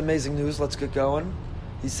say, that's amazing news, let's get going.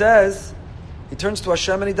 He says, he turns to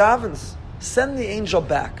Hashem and he davens, send the angel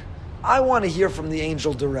back. I want to hear from the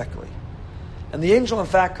angel directly. And the angel, in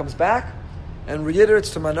fact, comes back and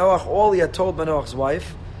reiterates to Manoach all he had told Manoach's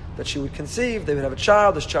wife, that she would conceive, they would have a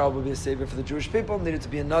child, this child would be a savior for the Jewish people, needed to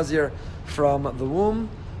be a Nazir from the womb.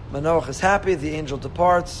 Manoach is happy, the angel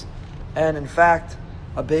departs, and in fact,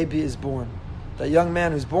 a baby is born. That young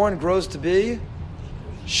man who's born grows to be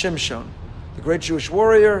Shimshon, the great Jewish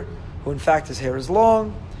warrior, who in fact his hair is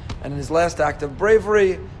long, and in his last act of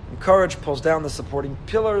bravery and courage pulls down the supporting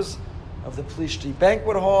pillars of the Plishti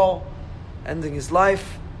banquet hall, ending his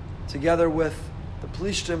life together with the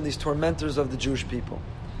Plishtim, these tormentors of the Jewish people.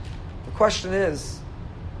 The question is,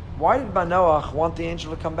 why did Manoach want the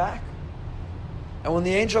angel to come back? And when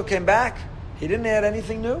the angel came back, he didn't add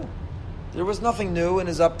anything new. There was nothing new in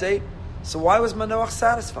his update. So why was Manoach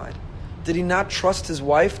satisfied? Did he not trust his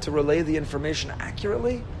wife to relay the information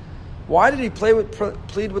accurately? Why did he plead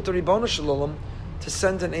with the Ribbono Shel Olam to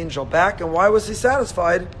send an angel back? And why was he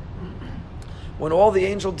satisfied when all the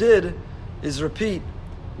angel did is repeat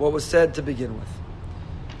what was said to begin with?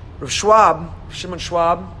 Rav Schwab, Shimon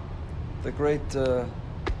Schwab, the great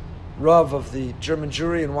Rav of the German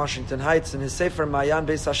Jewry in Washington Heights, in his Sefer Mayan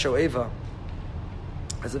Beis HaShoeva,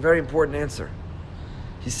 has a very important answer.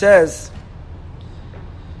 He says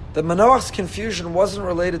that Manoach's confusion wasn't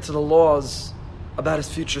related to the laws about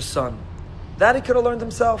his future son. That he could have learned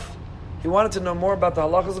himself. He wanted to know more about the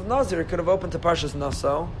halachas of Nazir. He could have opened to Parshas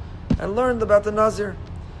Naso and learned about the Nazir.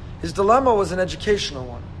 His dilemma was an educational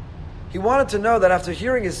one. He wanted to know that after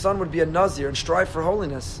hearing his son would be a Nazir and strive for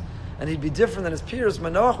holiness, and he'd be different than his peers,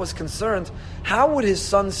 Manoach was concerned, how would his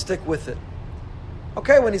son stick with it?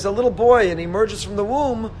 Okay, when he's a little boy and he emerges from the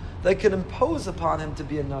womb, they can impose upon him to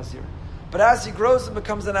be a Nazir. But as he grows and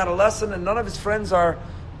becomes an adolescent and none of his friends are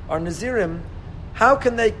Nazirim, how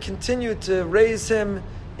can they continue to raise him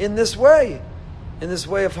in this way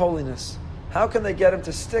of holiness? How can they get him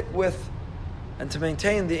to stick with and to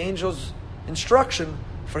maintain the angel's instruction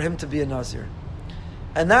for him to be a Nazir?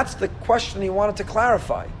 And that's the question he wanted to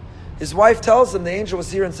clarify. His wife tells him the angel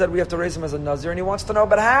was here and said we have to raise him as a Nazir, and he wants to know,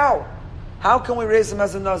 but how? How can we raise him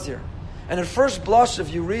as a Nazir? And at first blush,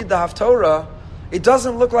 if you read the Haftorah, it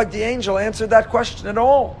doesn't look like the angel answered that question at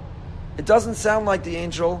all. It doesn't sound like the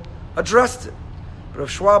angel addressed it. But Rav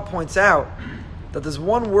Schwab points out that there's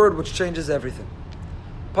one word which changes everything.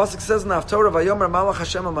 Pasuk says in the Haftorah, Vayomer Malach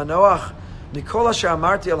Hashem Manoach, Mikol asher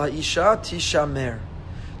amarti al ha'isha tishamer.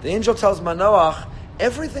 The angel tells Manoach,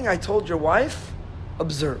 everything I told your wife,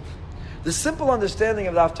 observe. The simple understanding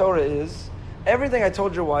of the Haftorah is, everything I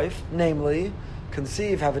told your wife, namely,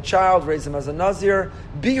 conceive, have a child, raise him as a Nazir,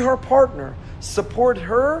 be her partner, support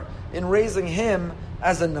her in raising him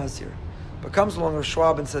as a Nazir. But comes along Rav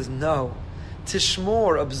Schwab and says, no,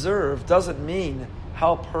 Tishmor, observe, doesn't mean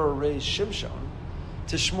help her raise Shimshon.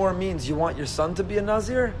 Tishmor means you want your son to be a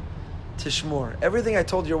Nazir? Tishmor. Everything I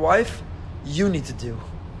told your wife, you need to do.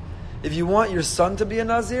 If you want your son to be a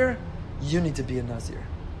Nazir, you need to be a Nazir.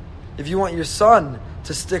 If you want your son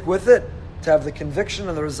to stick with it, to have the conviction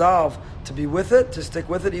and the resolve to be with it, to stick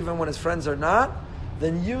with it even when his friends are not,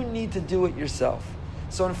 then you need to do it yourself.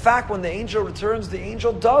 So in fact, when the angel returns, the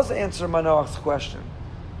angel does answer Manoach's question.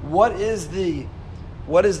 What is the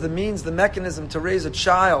means, the mechanism to raise a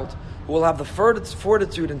child who will have the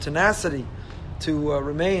fortitude and tenacity to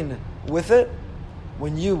remain with it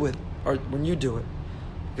when you do it?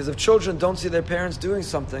 Because if children don't see their parents doing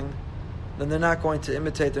something, then they're not going to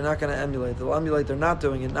imitate, they're not going to emulate. They'll emulate they're not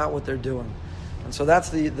doing it, not what they're doing. And so that's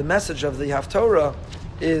the message of the Haftorah,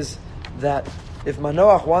 is that if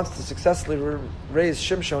Manoach wants to successfully raise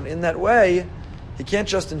Shimshon in that way, he can't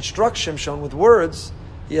just instruct Shimshon with words,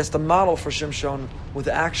 he has to model for Shimshon with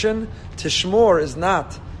action. Tishmor is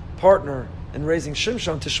not partner in raising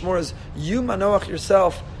Shimshon. Tishmor is you, Manoach,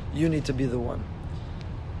 yourself, you need to be the one.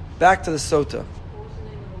 Back to the Sota.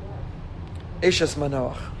 Eshes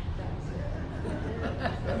Manoach.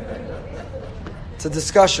 It's a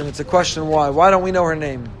discussion. It's a question why. Why don't we know her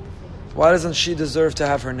name? Why doesn't she deserve to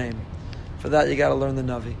have her name? For that, you got to learn the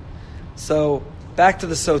Navi. So, back to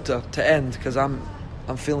the Sota, to end, because I'm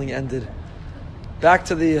feeling ended. Back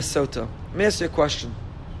to the Sota. Let me ask you a question.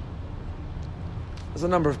 There's a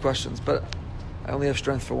number of questions, but I only have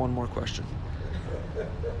strength for one more question.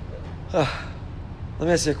 Let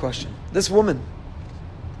me ask you a question. This woman,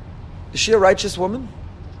 is she a righteous woman?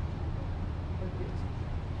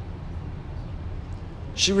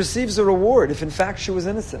 She receives a reward if in fact she was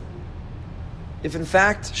innocent. If in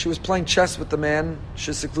fact she was playing chess with the man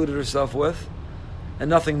she secluded herself with, and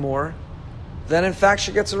nothing more, then in fact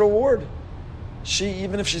she gets a reward.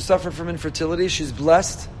 Even if she suffered from infertility, she's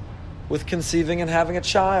blessed with conceiving and having a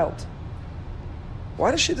child.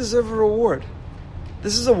 Why does she deserve a reward?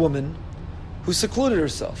 This is a woman who secluded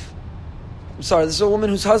herself. This is a woman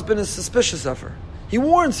whose husband is suspicious of her. He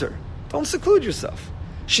warns her, don't seclude yourself.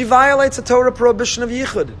 She violates a Torah prohibition of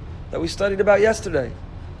yichud that we studied about yesterday.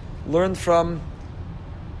 Learned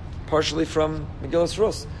partially from Megillas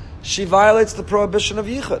Rus. She violates the prohibition of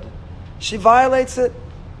yichud. She violates it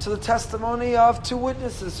to the testimony of two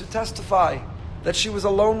witnesses who testify that she was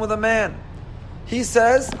alone with a man. He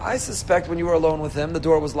says, I suspect when you were alone with him, the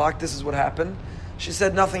door was locked, this is what happened. She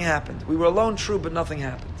said, nothing happened. We were alone, true, but nothing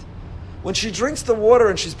happened. When she drinks the water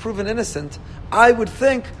and she's proven innocent, I would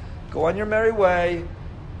think, go on your merry way,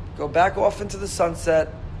 go back off into the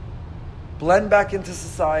sunset, blend back into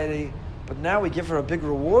society, but now we give her a big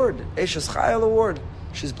reward, Eshes Chayil award.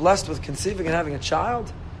 She's blessed with conceiving and having a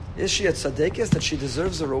child. Is she a tzaddikus that she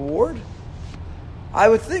deserves a reward? I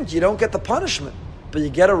would think you don't get the punishment, but you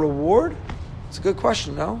get a reward? It's a good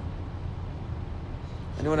question, no?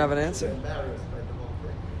 Anyone have an answer?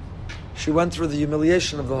 She went through the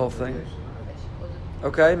humiliation of the whole thing.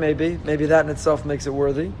 Okay, maybe that in itself makes it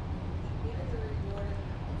worthy.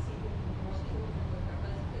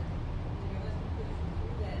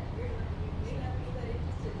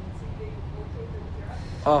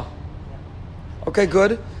 Oh, okay,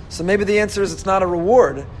 good. So maybe the answer is it's not a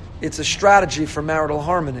reward, it's a strategy for marital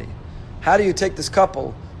harmony. How do you take this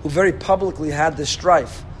couple who very publicly had this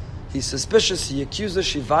strife? He's suspicious, he accuses,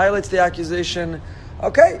 she violates the accusation.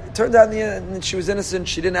 Okay, it turned out in the end she was innocent,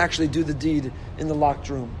 she didn't actually do the deed in the locked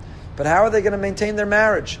room. But how are they going to maintain their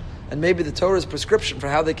marriage? And maybe the Torah's prescription for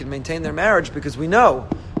how they can maintain their marriage, because we know,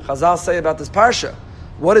 Chazal say about this parsha,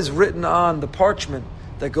 What is written on the parchment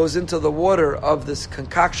that goes into the water of this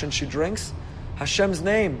concoction she drinks? Hashem's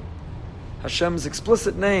name. Hashem's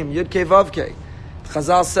explicit name, Yud Kei Vav Kei.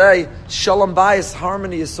 Chazal say, Shalom Bayis,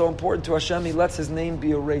 harmony is so important to Hashem, He lets His name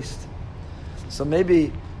be erased. So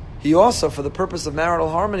maybe He also, for the purpose of marital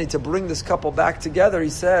harmony, to bring this couple back together,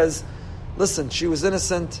 He says, listen, she was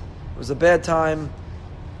innocent, it was a bad time,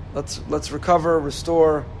 let's recover,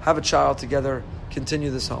 restore, have a child together,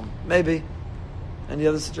 continue this home. Maybe. Any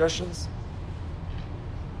other suggestions?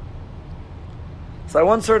 So I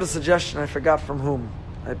once heard a suggestion, I forgot from whom,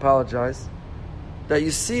 I apologize, that you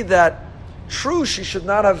see that true, she should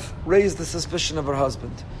not have raised the suspicion of her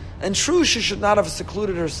husband. And true, she should not have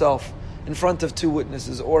secluded herself in front of two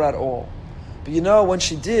witnesses or at all. But when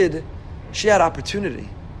she did, she had opportunity.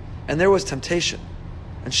 And there was temptation.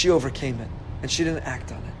 And she overcame it. And she didn't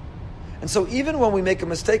act on it. And so even when we make a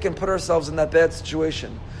mistake and put ourselves in that bad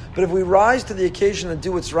situation, but if we rise to the occasion and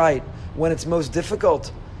do what's right when it's most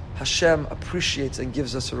difficult, Hashem appreciates and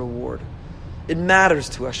gives us a reward. It matters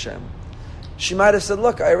to Hashem. She might have said,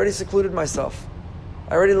 look, I already secluded myself.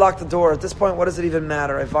 I already locked the door. At this point, what does it even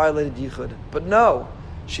matter? I violated Yichud. But no,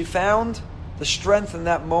 she found the strength in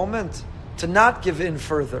that moment to not give in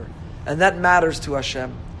further. And that matters to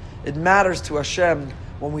Hashem. It matters to Hashem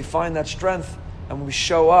when we find that strength and when we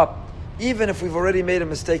show up, even if we've already made a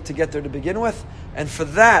mistake to get there to begin with. And for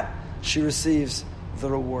that, she receives the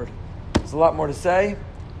reward. There's a lot more to say,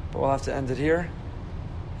 but we'll have to end it here.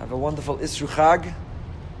 Have a wonderful Isru Chag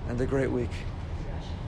and a great week.